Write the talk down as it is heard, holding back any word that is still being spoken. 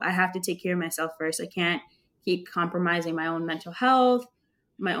I have to take care of myself first. I can't keep compromising my own mental health,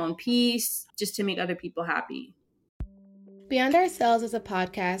 my own peace, just to make other people happy. Beyond Ourselves is a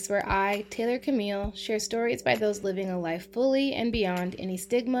podcast where I, Taylor Camille, share stories by those living a life fully and beyond any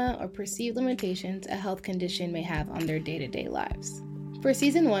stigma or perceived limitations a health condition may have on their day-to-day lives. For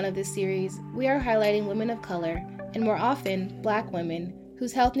season 1 of this series, we are highlighting women of color, and more often, Black women,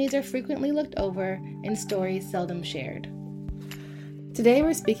 whose health needs are frequently looked over and stories seldom shared. Today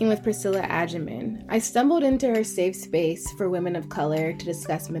we're speaking with Priscilla Agyeman. I stumbled into her safe space for women of color to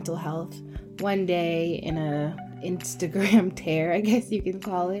discuss mental health one day in a Instagram tear, I guess you can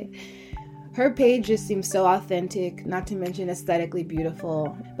call it. Her page just seems so authentic, not to mention aesthetically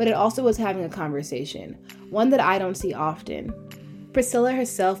beautiful, but it also was having a conversation, one that I don't see often. Priscilla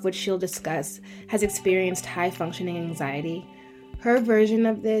herself, which she'll discuss, has experienced high-functioning anxiety. Her version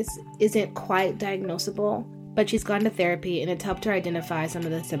of this isn't quite diagnosable, but she's gone to therapy and it's helped her identify some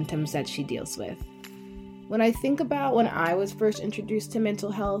of the symptoms that she deals with. When I think about when I was first introduced to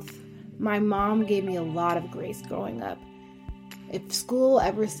mental health, my mom gave me a lot of grace growing up. If school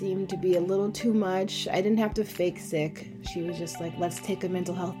ever seemed to be a little too much, I didn't have to fake sick. She was just like, let's take a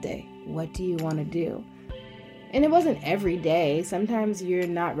mental health day. What do you want to do? And it wasn't every day. Sometimes you're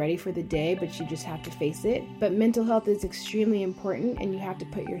not ready for the day, but you just have to face it. But mental health is extremely important and you have to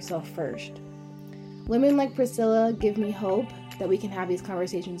put yourself first. Women like Priscilla give me hope that we can have these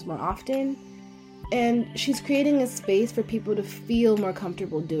conversations more often. And she's creating a space for people to feel more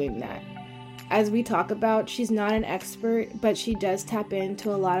comfortable doing that. As we talk about, she's not an expert, but she does tap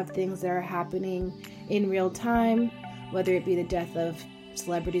into a lot of things that are happening in real time, whether it be the death of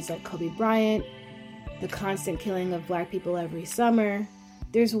celebrities like Kobe Bryant, the constant killing of Black people every summer.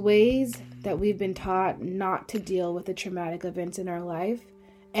 There's ways that we've been taught not to deal with the traumatic events in our life,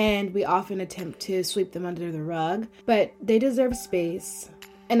 and we often attempt to sweep them under the rug, but they deserve space.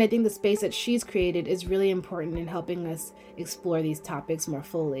 And I think the space that she's created is really important in helping us explore these topics more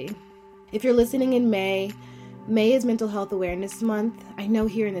fully. If you're listening in May is Mental Health Awareness Month. I know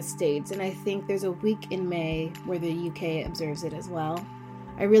here in the States, and I think there's a week in May where the UK observes it as well.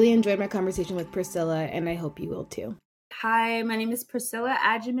 I really enjoyed my conversation with Priscilla, and I hope you will too. Hi, my name is Priscilla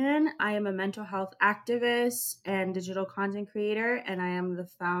Agyeman. I am a mental health activist and digital content creator, and I am the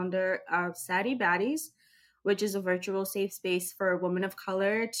founder of Saddy Baddies, which is a virtual safe space for women of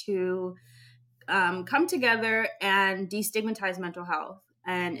color to come together and destigmatize mental health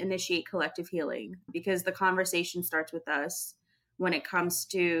and initiate collective healing, because the conversation starts with us when it comes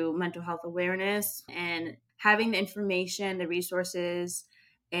to mental health awareness, and having the information, the resources,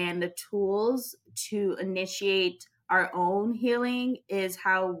 and the tools to initiate our own healing is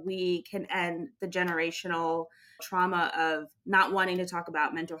how we can end the generational trauma of not wanting to talk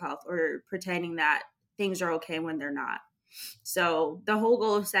about mental health or pretending that things are okay when they're not. So the whole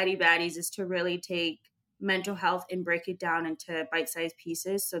goal of Saddy Baddies is to really take mental health and break it down into bite-sized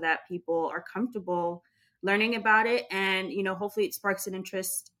pieces so that people are comfortable learning about it. And, hopefully it sparks an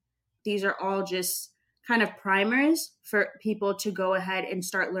interest. These are all just kind of primers for people to go ahead and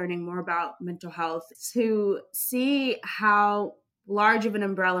start learning more about mental health, to see how large of an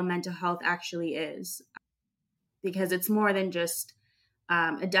umbrella mental health actually is, because it's more than just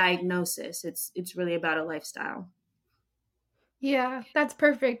a diagnosis. It's really about a lifestyle. Yeah, that's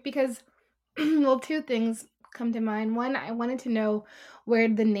perfect because, well, two things come to mind. One, I wanted to know where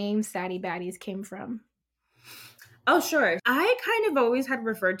the name Saddy Baddies came from. Oh, sure. I kind of always had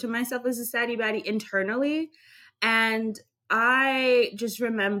referred to myself as a Saddy Baddie internally. And I just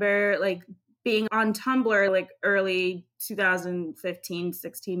remember being on Tumblr early 2015,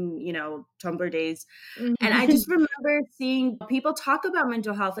 16, Tumblr days. And I just remember seeing people talk about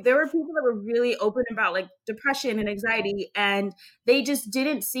mental health. There were people that were really open about depression and anxiety, and they just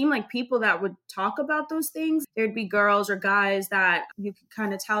didn't seem like people that would talk about those things. There'd be girls or guys that you could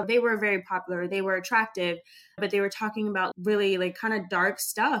kind of tell they were very popular, they were attractive, but they were talking about really kind of dark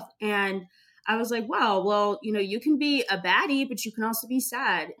stuff. And I was like, wow, well, you can be a baddie, but you can also be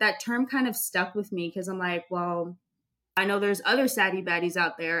sad. That term kind of stuck with me because I'm like, well, I know there's other Saddy Baddies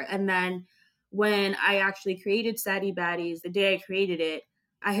out there. And then when I actually created Saddy Baddies, the day I created it,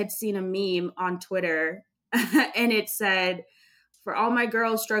 I had seen a meme on Twitter and it said, for all my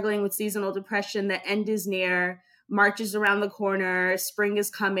girls struggling with seasonal depression, the end is near, March is around the corner, spring is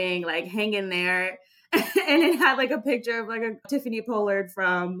coming, hang in there. And it had a picture of a Tiffany Pollard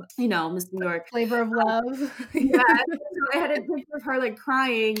from, Miss New York. Flavor of Love. Yeah. So I had a picture of her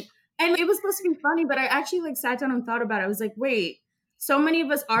crying. And it was supposed to be funny, but I actually sat down and thought about it. I was like, wait, so many of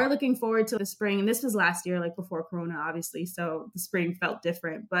us are looking forward to the spring. And this was last year, like before Corona, obviously. So the spring felt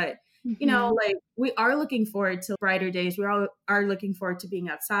different. But, like we are looking forward to brighter days. We all are looking forward to being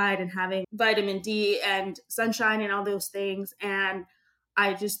outside and having vitamin D and sunshine and all those things. And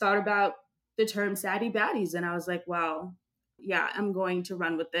I just thought about the term Sadie Baddies. And I was like, wow, yeah, I'm going to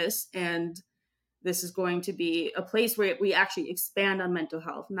run with this. And this is going to be a place where we actually expand on mental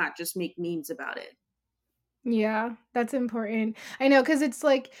health, not just make memes about it. Yeah, that's important. I know, because it's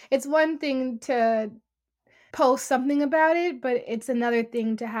like, it's one thing to post something about it, but it's another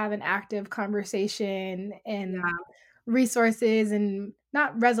thing to have an active conversation and Yeah, resources and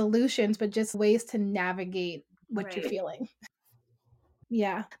not resolutions, but just ways to navigate what you're right. feeling.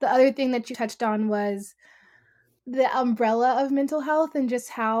 Yeah. The other thing that you touched on was the umbrella of mental health and just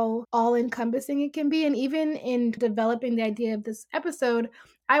how all encompassing it can be. And even in developing the idea of this episode,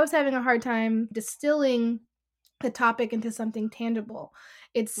 I was having a hard time distilling the topic into something tangible.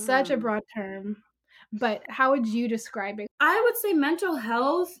 It's such a Mm. broad term, but how would you describe it? I would say mental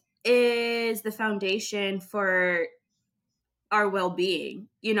health is the foundation for our well-being.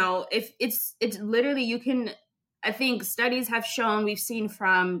 If it's literally, you can, I think studies have shown, we've seen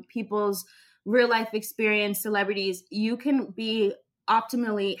from people's real life experience, celebrities, you can be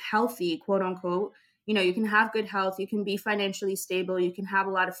optimally healthy, quote unquote. You can have good health, you can be financially stable, you can have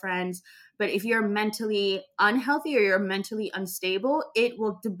a lot of friends, but if you're mentally unhealthy or you're mentally unstable, it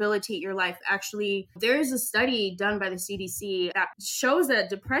will debilitate your life. Actually, there is a study done by the CDC that shows that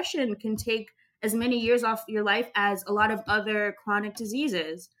depression can take as many years off your life as a lot of other chronic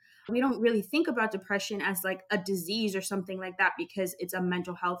diseases. We don't really think about depression as like a disease or something like that because it's a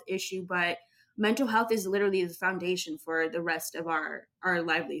mental health issue, but mental health is literally the foundation for the rest of our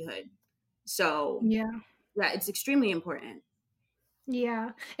livelihood. So, Yeah. yeah, it's extremely important.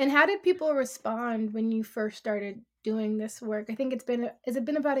 Yeah. And how did people respond when you first started doing this work? I think has it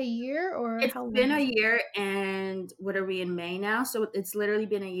been about a year or It's how long been a has it year, and what are we in May now? So it's literally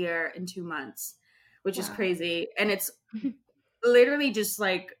been a year and 2 months, which been? is Wow. crazy. And it's literally just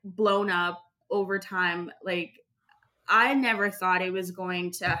like blown up over time. Like, I never thought it was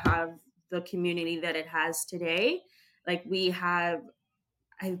going to have the community that it has today. Like,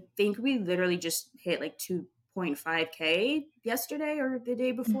 I think we literally just hit like 2.5K yesterday or the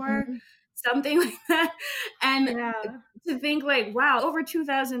day before, Mhm. something like that. And Yeah. to think like, wow, over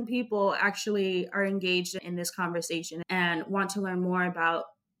 2,000 people actually are engaged in this conversation and want to learn more about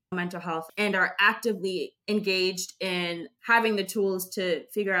mental health and are actively engaged in having the tools to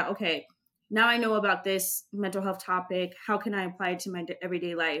figure out, okay, now I know about this mental health topic. How can I apply it to my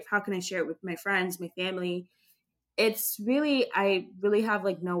everyday life? How can I share it with my friends, my family? It's really, I really have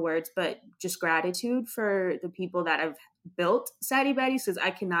like no words, but just gratitude for the people that have built Sadie Baddies, because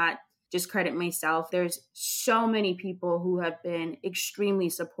I cannot just credit myself. There's so many people who have been extremely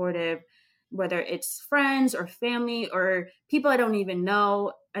supportive, whether it's friends or family or people I don't even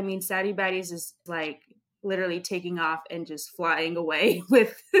know. I mean, Sadie Baddies is like literally taking off and just flying away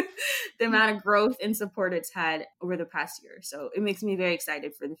with the amount of growth and support it's had over the past year. So it makes me very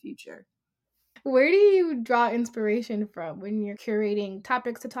excited for the future. Where do you draw inspiration from when you're curating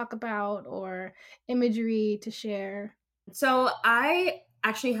topics to talk about or imagery to share? So I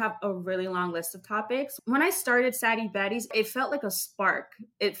actually have a really long list of topics. When I started Sadie Baddies, it felt like a spark.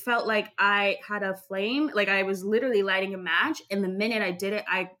 It felt like I had a flame, like I was literally lighting a match. And the minute I did it,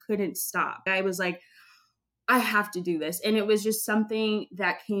 I couldn't stop. I was like, I have to do this. And it was just something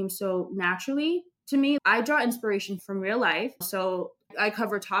that came so naturally to me. I draw inspiration from real life. So I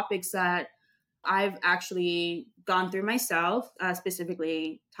cover topics that I've actually gone through myself,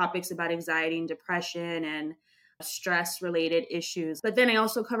 specifically topics about anxiety and depression and stress related issues. But then I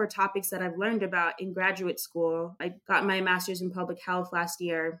also cover topics that I've learned about in graduate school. I got my master's in public health last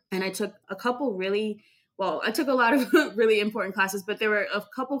year, and I took a couple really, well, I took a lot of really important classes, but there were a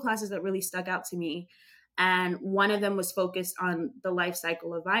couple classes that really stuck out to me. And one of them was focused on the life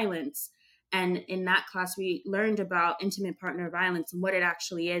cycle of violence. And in that class, we learned about intimate partner violence and what it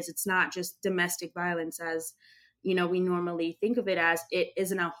actually is. It's not just domestic violence as, we normally think of it as. It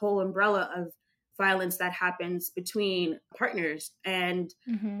isn't a whole umbrella of violence that happens between partners and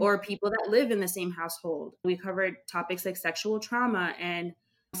Mhm. or people that live in the same household. We covered topics like sexual trauma and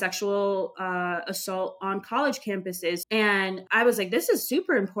sexual assault on college campuses. And I was like, this is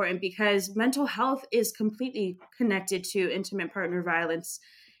super important because mental health is completely connected to intimate partner violence.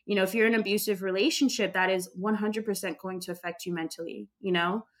 If you're in an abusive relationship, that is 100% going to affect you mentally.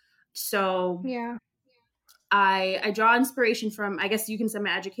 So Yeah. I draw inspiration from, I guess you can say,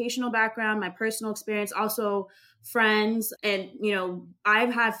 my educational background, my personal experience, also friends. And,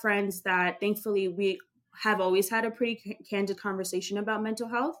 I've had friends that thankfully have always had a pretty candid conversation about mental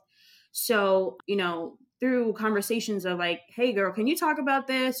health. So, through conversations of like, hey girl, can you talk about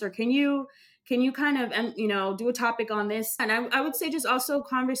this? Or can you kind of, do a topic on this? And I would say just also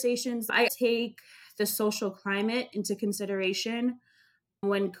conversations. I take the social climate into consideration.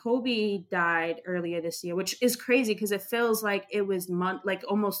 When Kobe died earlier this year, which is crazy because it feels like it was like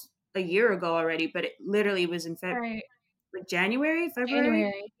almost a year ago already, but it literally was in Right. like January, February.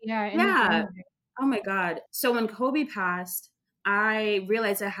 January. Yeah, end of Yeah. January. Oh my God. So when Kobe passed, I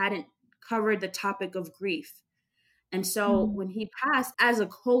realized I hadn't covered the topic of grief. And so Mhm. when he passed, as a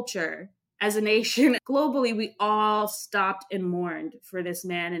culture, as a nation, globally, we all stopped and mourned for this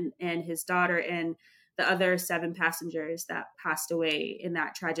man and his daughter and the other 7 passengers that passed away in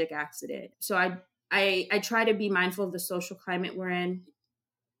that tragic accident. So I try to be mindful of the social climate we're in.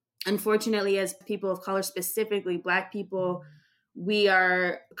 Unfortunately, as people of color, specifically Black people, we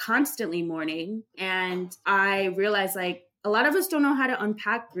are constantly mourning. And I realize like a lot of us don't know how to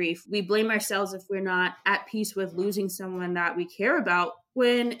unpack grief. We blame ourselves if we're not at peace with losing someone that we care about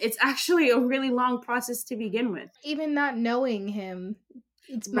when it's actually a really long process to begin with. Even not knowing him,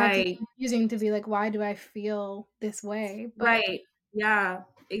 it might be Right. confusing to be like, why do I feel this way? But Right. Yeah,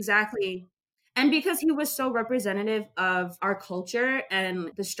 exactly. And because he was so representative of our culture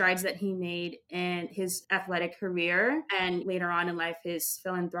and the strides that he made in his athletic career and later on in life, his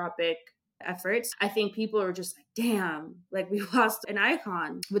philanthropic efforts, I think people are just like, damn, like we lost an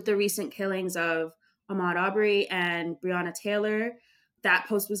icon with the recent killings of Ahmaud Arbery and Breonna Taylor. That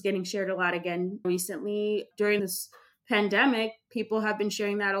post was getting shared a lot again recently during this pandemic. People have been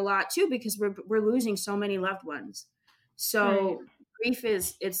sharing that a lot too because we're losing so many loved ones. right. So grief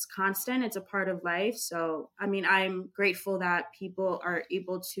it's constant, it's a part of life. So I mean, I'm grateful that people are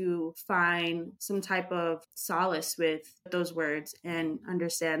able to find some type of solace with those words and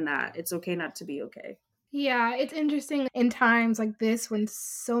understand that it's okay not to be okay. Yeah, it's interesting in times like this when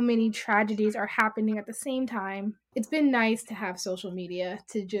so many tragedies are happening at the same time. It's been nice to have social media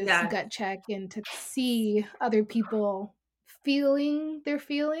to just Yeah. gut check and to see other people feeling their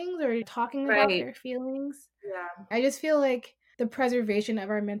feelings or talking about Right. their feelings. Yeah. I just feel like the preservation of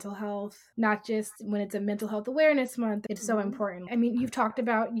our mental health, not just when it's a mental health awareness month, it's so Mhm. important. I mean, you've talked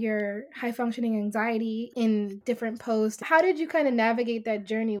about your high functioning anxiety in different posts. How did you kind of navigate that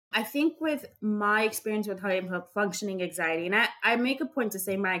journey? I think with my experience with high functioning anxiety, and I make a point to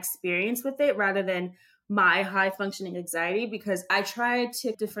say my experience with it rather than my high functioning anxiety, because I try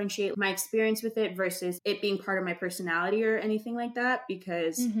to differentiate my experience with it versus it being part of my personality or anything like that,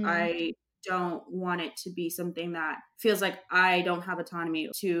 because Mm-hmm. I don't want it to be something that feels like I don't have autonomy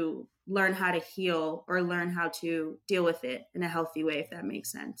to learn how to heal or learn how to deal with it in a healthy way, if that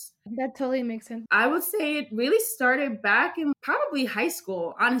makes sense. That totally makes sense. I would say it really started back in probably high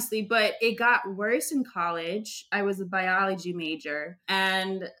school, honestly, but it got worse in college. I was a biology major.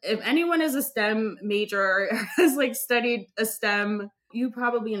 And if anyone is a STEM major or has like studied a STEM, you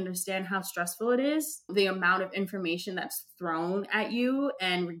probably understand how stressful it is. The amount of information that's thrown at you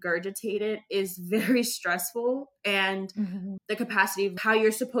and regurgitated is very stressful. And Mhm. the capacity of how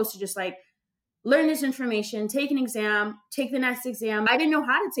you're supposed to just like learn this information, take an exam, take the next exam. I didn't know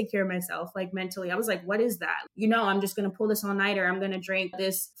how to take care of myself, like mentally. I was like, what is that? I'm just going to pull this all nighter. I'm going to drink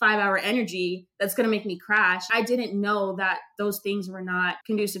this 5-hour energy that's going to make me crash. I didn't know that those things were not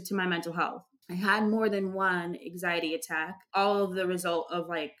conducive to my mental health. I had more than one anxiety attack, all of the result of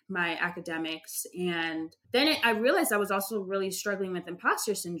like my academics. And then I realized I was also really struggling with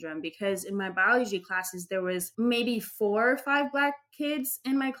imposter syndrome because in my biology classes, there was maybe 4 or 5 Black kids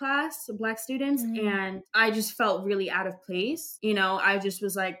in my class, Black students, Mm. and I just felt really out of place. I just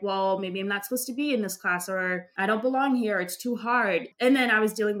was like, well, maybe I'm not supposed to be in this class, or I don't belong here. It's too hard. And then I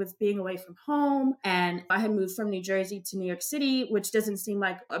was dealing with being away from home, and I had moved from New Jersey to New York City, which doesn't seem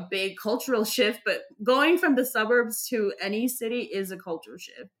like a big cultural shift, but going from the suburbs to any city is a cultural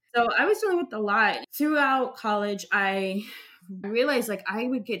shift. So I was dealing with a lot. Throughout college, I realized like I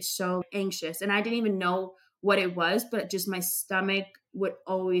would get so anxious and I didn't even know what it was, but just my stomach would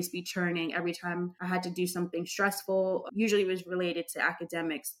always be churning every time I had to do something stressful. Usually it was related to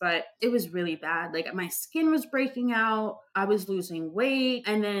academics, but it was really bad. Like my skin was breaking out, I was losing weight.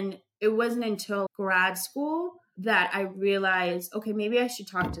 And then it wasn't until grad school that I realized, okay, maybe I should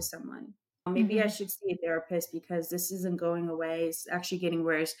talk to someone. Maybe I Mhm. should see a therapist because this isn't going away. It's actually getting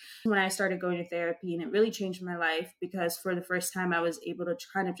worse. When I started going to therapy, and it really changed my life because for the first time I was able to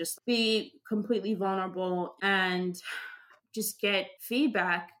kind of just be completely vulnerable and just get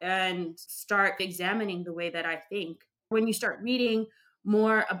feedback and start examining the way that I think. When you start reading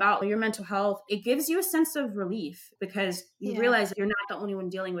more about your mental health, it gives you a sense of relief because you Yeah. realize you're not the only one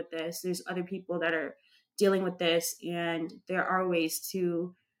dealing with this. There's other people that are dealing with this, and there are ways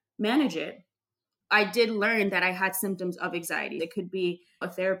to manage it. I did learn that I had symptoms of anxiety. It could be a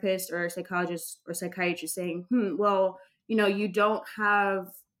therapist or a psychologist or psychiatrist saying, well, you don't have,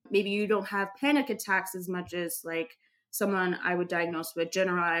 maybe you don't have panic attacks as much as like someone I would diagnose with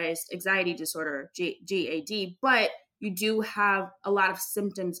generalized anxiety disorder, GAD, but you do have a lot of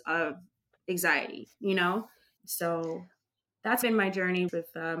symptoms of anxiety. So that's been my journey with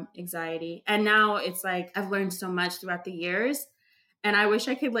anxiety. And now it's like I've learned so much throughout the years. And I wish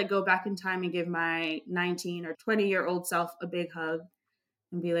I could like go back in time and give my 19 or 20-year-old self a big hug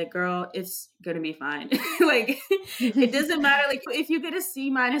and be like, girl, it's going to be fine. Like, it doesn't matter. Like, if you get a C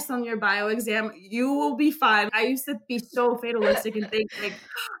minus on your bio exam, you will be fine. I used to be so fatalistic and think like,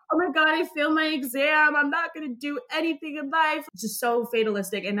 oh my God, I failed my exam. I'm not going to do anything in life. Just so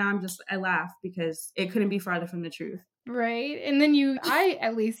fatalistic. And now I laugh because it couldn't be farther from the truth. Right. And then I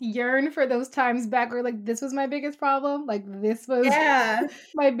at least yearn for those times back where like this was my biggest problem. Like this was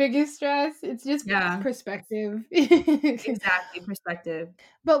my biggest stress. It's just perspective. Exactly. Perspective.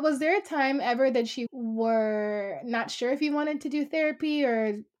 But was there a time ever that you were not sure if you wanted to do therapy,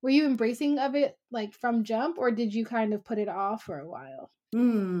 or were you embracing of it like from jump, or did you kind of put it off for a while?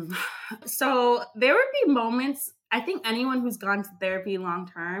 So there would be moments, I think anyone who's gone to therapy long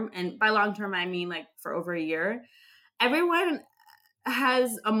term, and by long term, I mean like for over a year, everyone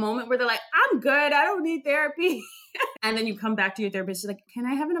has a moment where they're like, I'm good. I don't need therapy. And then you come back to your therapist, like, can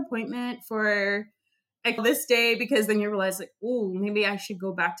I have an appointment for like this day? Because then you realize like, oh, maybe I should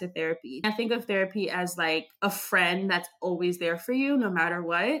go back to therapy. I think of therapy as like a friend that's always there for you, no matter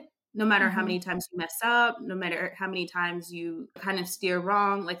what. No matter how many times you mess up, no matter how many times you kind of steer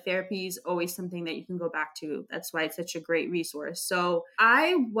wrong, like therapy is always something that you can go back to. That's why it's such a great resource. So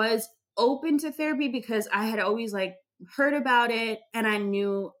I was open to therapy because I had always like heard about it and I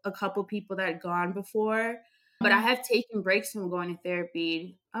knew a couple people that had gone before, but I have taken breaks from going to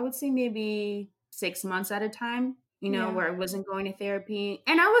therapy. I would say maybe 6 months at a time, where I wasn't going to therapy,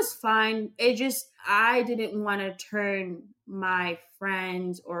 and I was fine. It just, I didn't want to turn my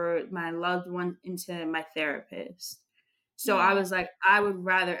friends or my loved one into my therapist. So I was like, I would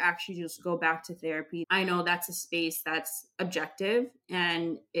rather actually just go back to therapy. I know that's a space that's objective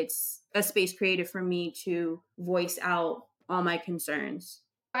and it's a space created for me to voice out all my concerns.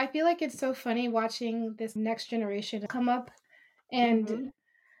 I feel like it's so funny watching this next generation come up and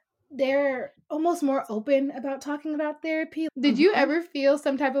they're almost more open about talking about therapy. Did you ever feel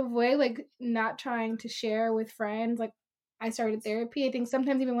some type of way, like not trying to share with friends? Like, I started therapy. I think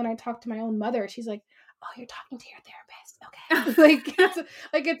sometimes even when I talk to my own mother, she's like, "Oh, you're talking to your therapist, okay?"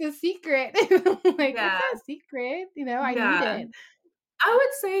 It's a secret. Like, it's not a secret, I need it. I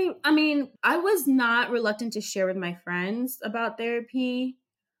would say, I mean, I was not reluctant to share with my friends about therapy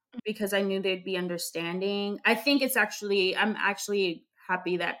because I knew they'd be understanding. I think I'm actually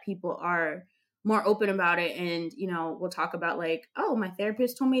happy that people are more open about it, and we'll talk about like, oh, my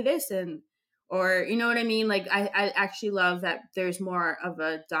therapist told me this, or you know what I mean. Like I actually love that there's more of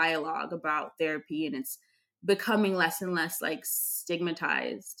a dialogue about therapy, and it's becoming less and less like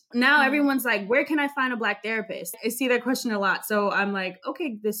stigmatized. Now everyone's like, where can I find a Black therapist? I see that question a lot, so I'm like,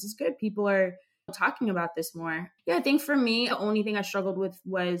 okay, this is good. People are talking about this more. Yeah, I think for me, the only thing I struggled with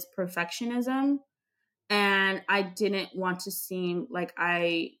was perfectionism. And I didn't want to seem like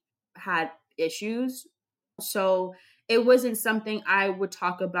I had issues. So it wasn't something I would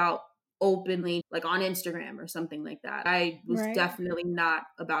talk about openly, like on Instagram or something like that. I was definitely not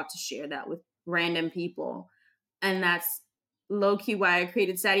about to share that with random people. And that's low key why I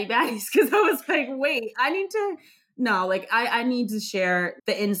created Sadie Baddies, because I was like, wait, I need to share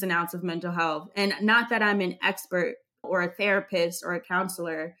the ins and outs of mental health. And not that I'm an expert or a therapist or a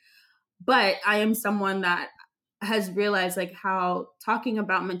counselor, but I am someone that has realized like how talking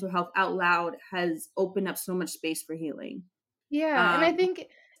about mental health out loud has opened up so much space for healing. Yeah, and I think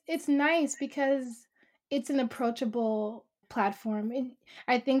it's nice because it's an approachable platform.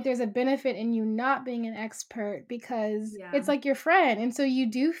 I think there's a benefit in you not being an expert because it's like your friend. And so you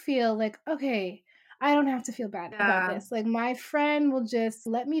do feel like, okay, I don't have to feel bad about this. Like my friend will just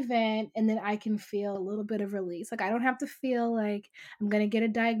let me vent and then I can feel a little bit of release. Like I don't have to feel like I'm going to get a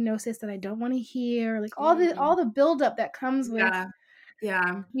diagnosis that I don't want to hear. Like all the buildup that comes with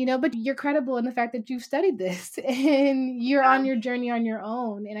but you're credible in the fact that you've studied this and you're on your journey on your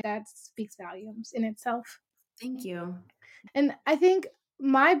own. And that speaks volumes in itself. Thank you. And I think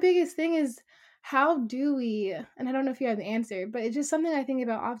my biggest thing is how do we, and I don't know if you have the answer, but it's just something I think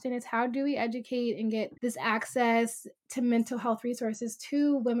about often, is how do we educate and get this access to mental health resources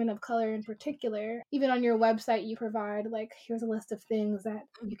to women of color in particular? Even on your website, you provide like, here's a list of things that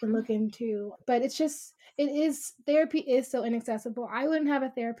you can look into. But it's just, therapy is so inaccessible. I wouldn't have a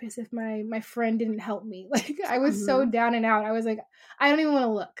therapist if my friend didn't help me. Like, I was so Mhm. down and out. I was like, I don't even want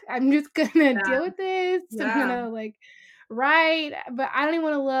to look. I'm just gonna Yeah. deal with this. I'm Yeah. gonna like write, but I don't even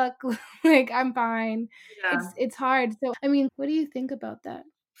want to look. Like, I'm fine. Yeah. It's hard. So, I mean, what do you think about that?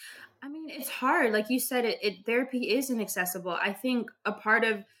 I mean, it's hard. Like you said, it therapy is inaccessible. I think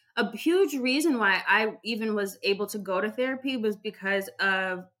a huge reason why I even was able to go to therapy was because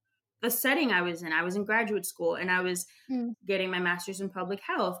of the setting I was in. I was in graduate school and I was Mm, getting my master's in public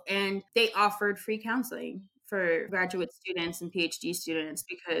health, and they offered free counseling for graduate students and PhD students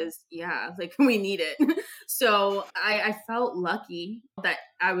because, yeah, like we need it. So I felt lucky that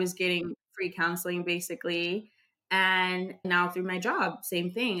I was getting free counseling basically. And now through my job,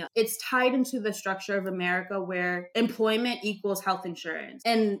 same thing. It's tied into the structure of America where employment equals health insurance.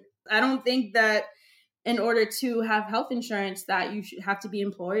 And I don't think that in order to have health insurance that you should have to be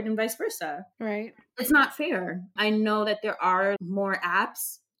employed and vice versa. right. It's not fair. I know that there are more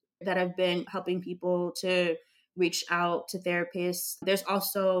apps that have been helping people to reach out to therapists. There's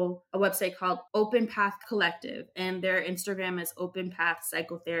also a website called Open Path Collective, and their Instagram is Open Path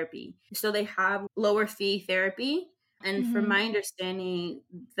Psychotherapy. So they have lower fee therapy. And from Mhm. my understanding,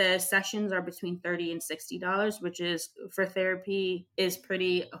 the sessions are between $30 and $60, which is for therapy is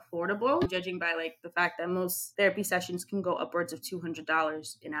pretty affordable, judging by like the fact that most therapy sessions can go upwards of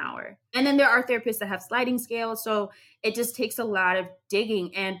 $200 an hour. And then there are therapists that have sliding scales. So it just takes a lot of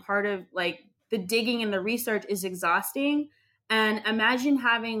digging. And part of like the digging and the research is exhausting. And imagine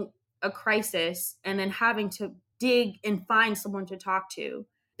having a crisis and then having to dig and find someone to talk to.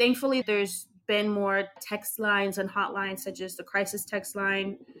 Thankfully, there's been more text lines and hotlines such as the crisis text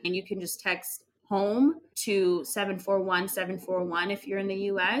line, and you can just text home to 741-741 if you're in the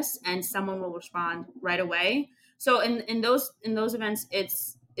US, and someone will respond right away. So in those events,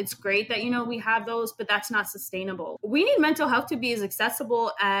 it's great that we have those, but that's not sustainable. We need mental health to be as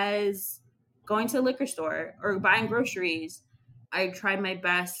accessible as going to a liquor store or buying groceries. I tried my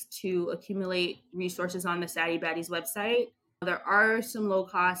best to accumulate resources on the Sadie Baddies website. There are some low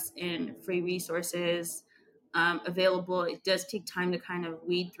cost and free resources available. It does take time to kind of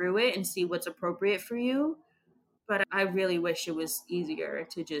weed through it and see what's appropriate for you. But I really wish it was easier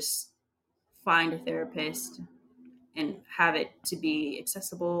to just find a therapist and have it to be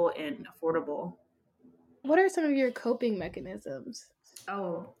accessible and affordable. What are some of your coping mechanisms?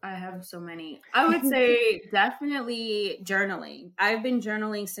 Oh, I have so many. I would say definitely journaling. I've been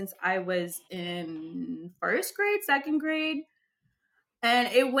journaling since I was in first grade, second grade. And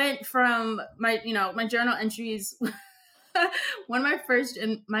it went from my journal entries. One of my first,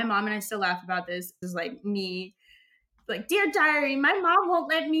 and my mom and I still laugh about this, is like me, like, dear diary, my mom won't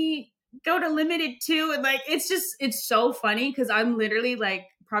let me go to limited too. And like, it's so funny because I'm literally like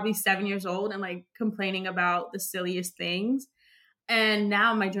probably 7 years old and like complaining about the silliest things. And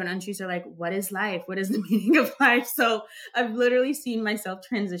now my journal entries are like, what is life? What is the meaning of life? So I've literally seen myself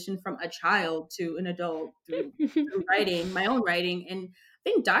transition from a child to an adult through writing, my own writing, and I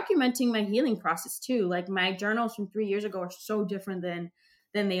think documenting my healing process too. Like my journals from 3 years ago are so different than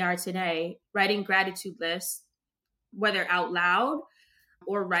they are today. Writing gratitude lists, whether out loud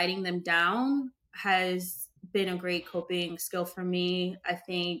or writing them down, has been a great coping skill for me. I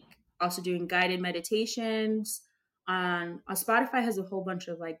think also doing guided meditations on Spotify has a whole bunch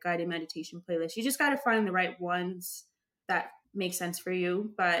of like guided meditation playlists. You just got to find the right ones that make sense for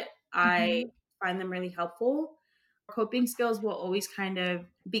you, but I Mhm. find them really helpful. Coping skills will always kind of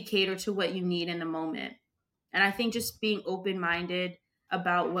be catered to what you need in the moment. And I think just being open minded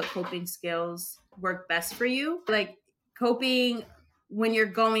about what coping skills work best for you. Like coping when you're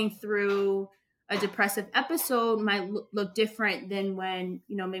going through a depressive episode might look different than when,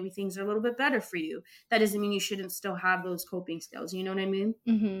 maybe things are a little bit better for you. That doesn't mean you shouldn't still have those coping skills. You know what I mean?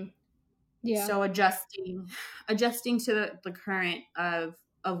 Mhm. Yeah. So adjusting to the current of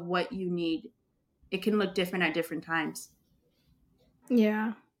what you need. It can look different at different times.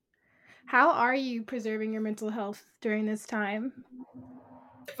 Yeah. How are you preserving your mental health during this time?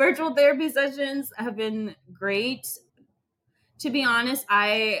 Virtual therapy sessions have been great. To be honest,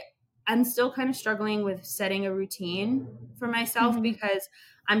 I'm still kind of struggling with setting a routine for myself Mhm. because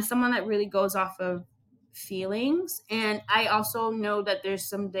I'm someone that really goes off of feelings, and I also know that there's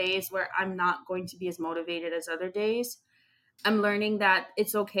some days where I'm not going to be as motivated as other days. I'm learning that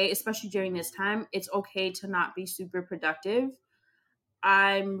it's okay, especially during this time, it's okay to not be super productive.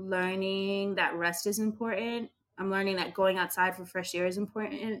 I'm learning that rest is important. I'm learning that going outside for fresh air is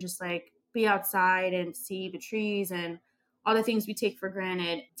important. Just like be outside and see the trees and all the things we take for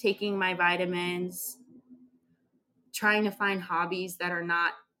granted, taking my vitamins, trying to find hobbies that are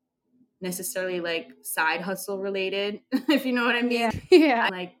not necessarily like side hustle related, if you know what I mean. Yeah.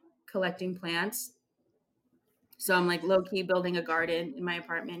 Like collecting plants. So I'm like low key building a garden in my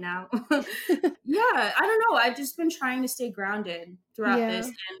apartment now. Yeah, I don't know. I've just been trying to stay grounded throughout Yeah. this,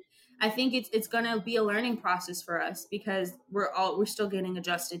 and I think it's gonna be a learning process for us because we're still getting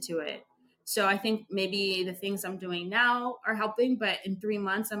adjusted to it. So I think maybe the things I'm doing now are helping, but in 3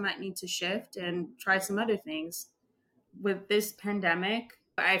 months I might need to shift and try some other things. With this pandemic,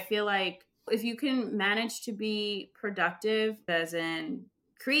 I feel like if you can manage to be productive, as in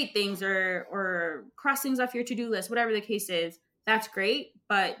create things or cross things off your to-do list, whatever the case is, that's great.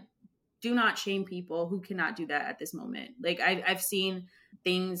 But do not shame people who cannot do that at this moment. Like I've seen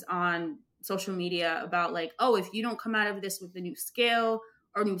things on social media about like, oh, if you don't come out of this with a new skill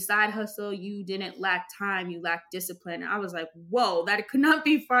or new side hustle, you didn't lack time, you lack discipline. And I was like, whoa, that could not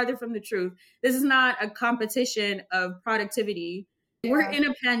be farther from the truth. This is not a competition of productivity. Yeah. We're in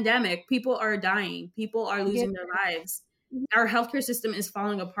a pandemic. People are dying. People are losing their lives. Our healthcare system is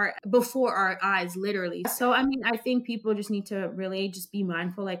falling apart before our eyes, literally. So, I mean, I think people just need to really just be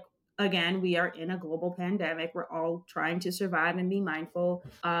mindful. Like, again, we are in a global pandemic. We're all trying to survive and be mindful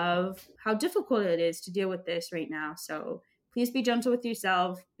of how difficult it is to deal with this right now. So, please be gentle with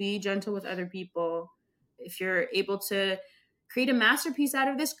yourself, be gentle with other people. If you're able to create a masterpiece out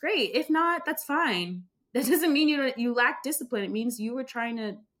of this, great. If not, that's fine. That doesn't mean you lack discipline. It means you were trying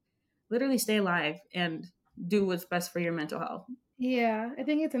to literally stay alive and do what's best for your mental health. Yeah, I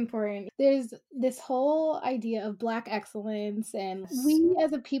think it's important. There's this whole idea of Black excellence, and we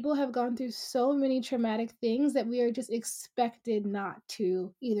as a people have gone through so many traumatic things that we are just expected not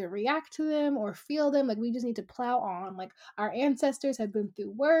to either react to them or feel them. Like, we just need to plow on. Like, our ancestors have been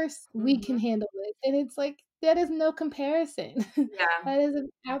through worse. We can handle it. And it's like, that is no comparison. Yeah. That is an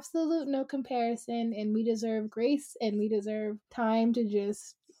absolute no comparison. And we deserve grace and we deserve time to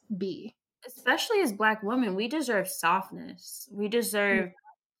just be. Especially as Black women, we deserve softness. We deserve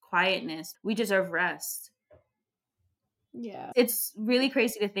quietness. We deserve rest. Yeah. It's really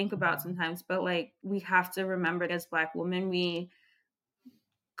crazy to think about sometimes, but like we have to remember that as Black women, we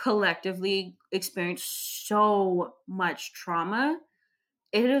collectively experience so much trauma.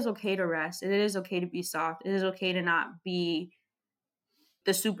 It is okay to rest. It is okay to be soft. It is okay to not be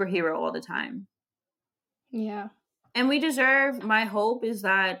the superhero all the time. Yeah. And we deserve, my hope is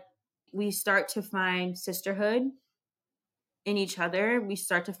that we start to find sisterhood in each other. We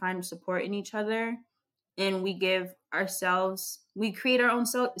start to find support in each other. And we give ourselves, we create our own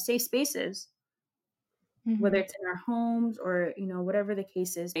safe spaces, whether it's in our homes or, whatever the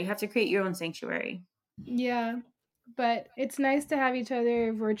case is. You have to create your own sanctuary. Yeah. But it's nice to have each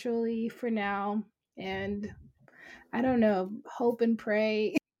other virtually for now. And I don't know, hope and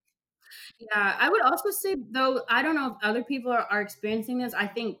pray. Yeah, I would also say, though, I don't know if other people are experiencing this. I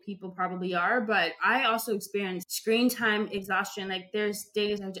think people probably are, but I also experience screen time exhaustion. Like, there's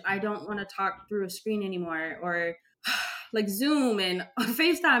days I don't want to talk through a screen anymore, or like Zoom and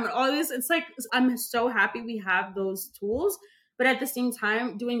FaceTime and all this. It's like, I'm so happy we have those tools. But at the same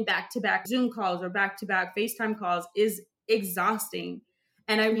time, doing back to back Zoom calls or back to back FaceTime calls is exhausting.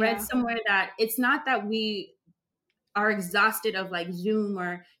 And I read somewhere that it's not that we are exhausted of like Zoom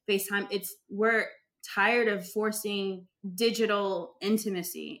or FaceTime. We're tired of forcing digital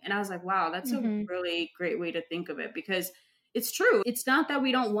intimacy. And I was like, wow, that's a really great way to think of it, because it's true. It's not that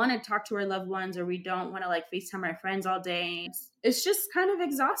we don't want to talk to our loved ones or we don't want to like FaceTime our friends all day. It's just kind of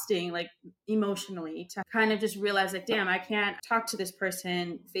exhausting, like emotionally, to kind of just realize like, damn, I can't talk to this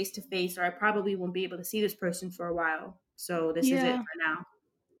person face to face, or I probably won't be able to see this person for a while. So this is it for now.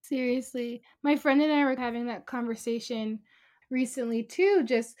 Seriously. My friend and I were having that conversation recently too.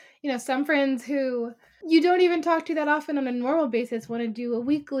 Just, some friends who you don't even talk to that often on a normal basis want to do a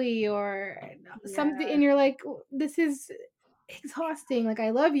weekly or something, and you're like, this is exhausting. Like,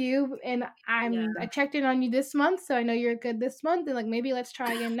 I love you and I checked in on you this month, so I know you're good this month, and like maybe let's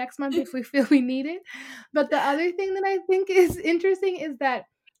try again next month if we feel we need it. But the other thing that I think is interesting is that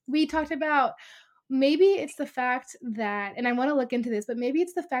we talked about, maybe it's the fact that, and I want to look into this, but maybe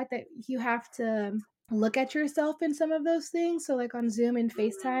it's the fact that you have to look at yourself in some of those things. So like on Zoom and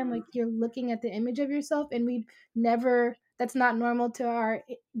FaceTime, like you're looking at the image of yourself, and we never, that's not normal to our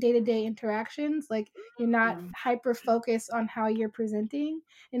day-to-day interactions. Like, you're not hyper focused on how you're presenting.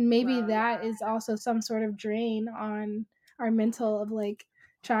 And maybe that is also some sort of drain on our mental, of like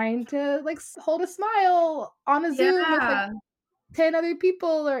trying to like hold a smile on a Zoom with like 10 other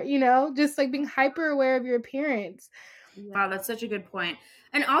people, or, just like being hyper aware of your appearance. Wow, that's such a good point.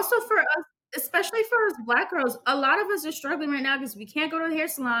 And also for us, especially for us Black girls, a lot of us are struggling right now because we can't go to the hair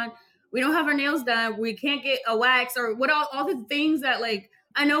salon. We don't have our nails done. We can't get a wax or what all the things that, like,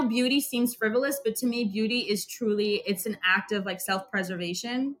 I know beauty seems frivolous, but to me, beauty is truly, it's an act of like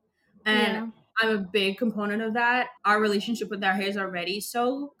self-preservation. And Yeah. I'm a big component of that. Our relationship with our hair is already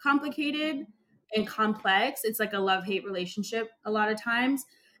so complicated and complex. It's like a love-hate relationship a lot of times.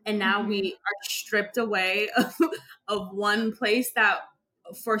 And now we are stripped away of one place that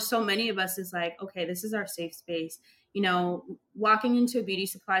for so many of us is like, okay, this is our safe space. Walking into a beauty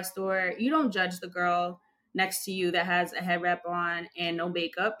supply store, you don't judge the girl next to you that has a head wrap on and no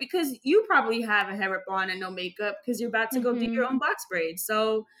makeup, because you probably have a head wrap on and no makeup because you're about to go do your own box braid.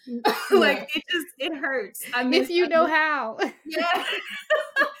 So like it hurts. If you know how. Yeah.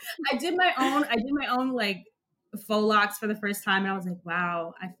 I did my own like faux locks for the first time, and I was like,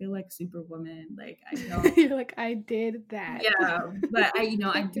 wow, I feel like Superwoman. Like, I know. You're like, I did that. Yeah, but I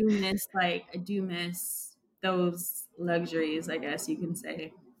do miss those luxuries, I guess you can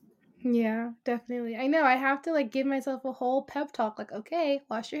say. Yeah, definitely. I know I have to like give myself a whole pep talk, like, okay,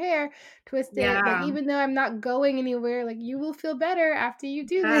 wash your hair, twist it. Like, even though I'm not going anywhere, like, you will feel better after you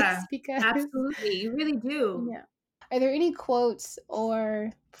do this, because absolutely, you really do. Yeah. Are there any quotes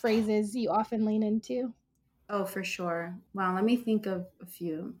or phrases you often lean into? Oh, for sure. Wow, let me think of a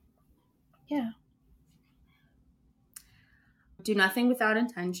few. Yeah. Do nothing without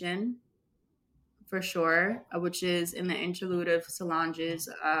intention, for sure, which is in the interlude of Solange's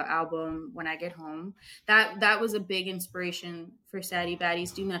album When I Get Home. That was a big inspiration for Sadie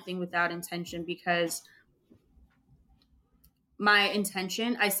Baddies. Do nothing without intention, because my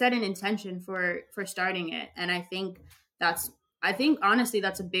intention, I set an intention for starting it, and I think honestly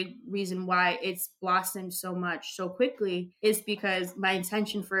that's a big reason why it's blossomed so much so quickly, is because my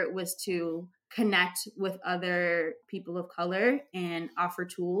intention for it was to connect with other people of color and offer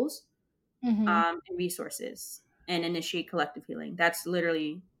tools and resources and initiate collective healing. That's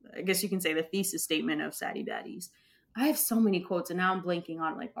literally, I guess you can say, the thesis statement of Sadie Baddies. I have so many quotes, and now I'm blanking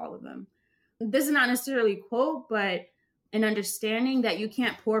on like all of them. This is not necessarily a quote, but an understanding that you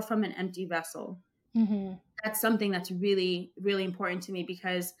can't pour from an empty vessel. That's something that's really, really important to me,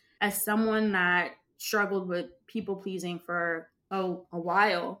 because as someone that struggled with people pleasing for a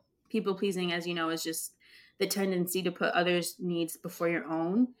while, people pleasing, as you know, is just the tendency to put others' needs before your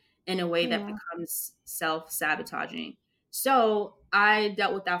own in a way that becomes self-sabotaging. So I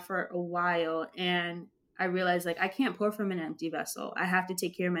dealt with that for a while, and I realized, like, I can't pour from an empty vessel. I have to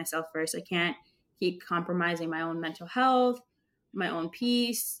take care of myself first. I can't keep compromising my own mental health, my own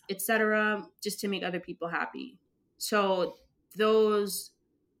peace, etc., just to make other people happy. So those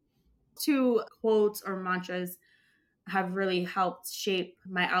two quotes or mantras have really helped shape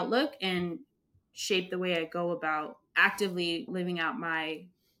my outlook and shape the way I go about actively living out my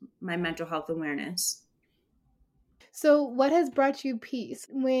mental health awareness. So what has brought you peace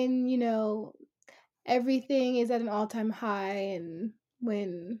when, everything is at an all-time high, and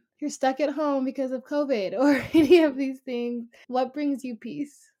when you're stuck at home because of COVID or any of these things? What brings you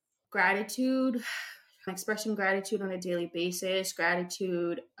peace? Gratitude, expressing gratitude on a daily basis,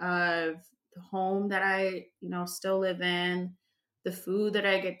 gratitude of the home that I, still live in, the food that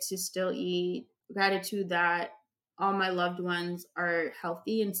I get to still eat, gratitude that all my loved ones are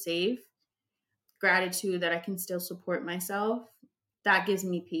healthy and safe, gratitude that I can still support myself. That gives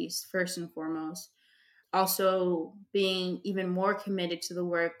me peace, first and foremost. Also, being even more committed to the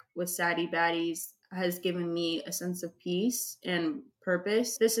work with Sadie Baddies has given me a sense of peace and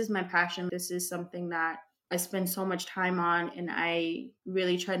purpose. This is my passion. This is something that I spend so much time on, and I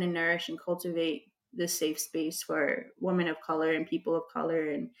really try to nourish and cultivate this safe space for women of color and people of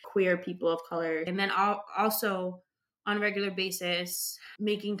color and queer people of color. And then also on a regular basis,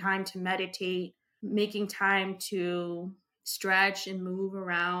 making time to meditate, making time to stretch and move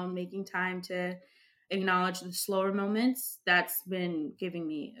around, making time to acknowledge the slower moments. That's been giving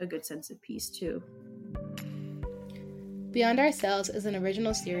me a good sense of peace too. Beyond Ourselves is an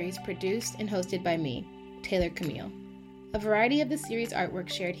original series produced and hosted by me, Taylor Camille. A variety of the series artwork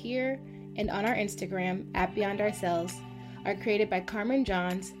shared here and on our Instagram at Beyond Ourselves are created by Carmen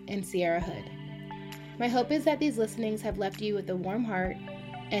Johns and Sierra Hood. My hope is that these listenings have left you with a warm heart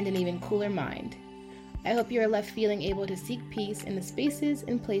and an even cooler mind. I hope you are left feeling able to seek peace in the spaces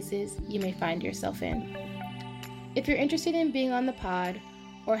and places you may find yourself in. If you're interested in being on the pod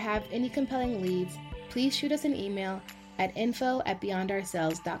or have any compelling leads, please shoot us an email at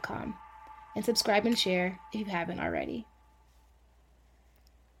info@beyondourselves.com and subscribe and share if you haven't already.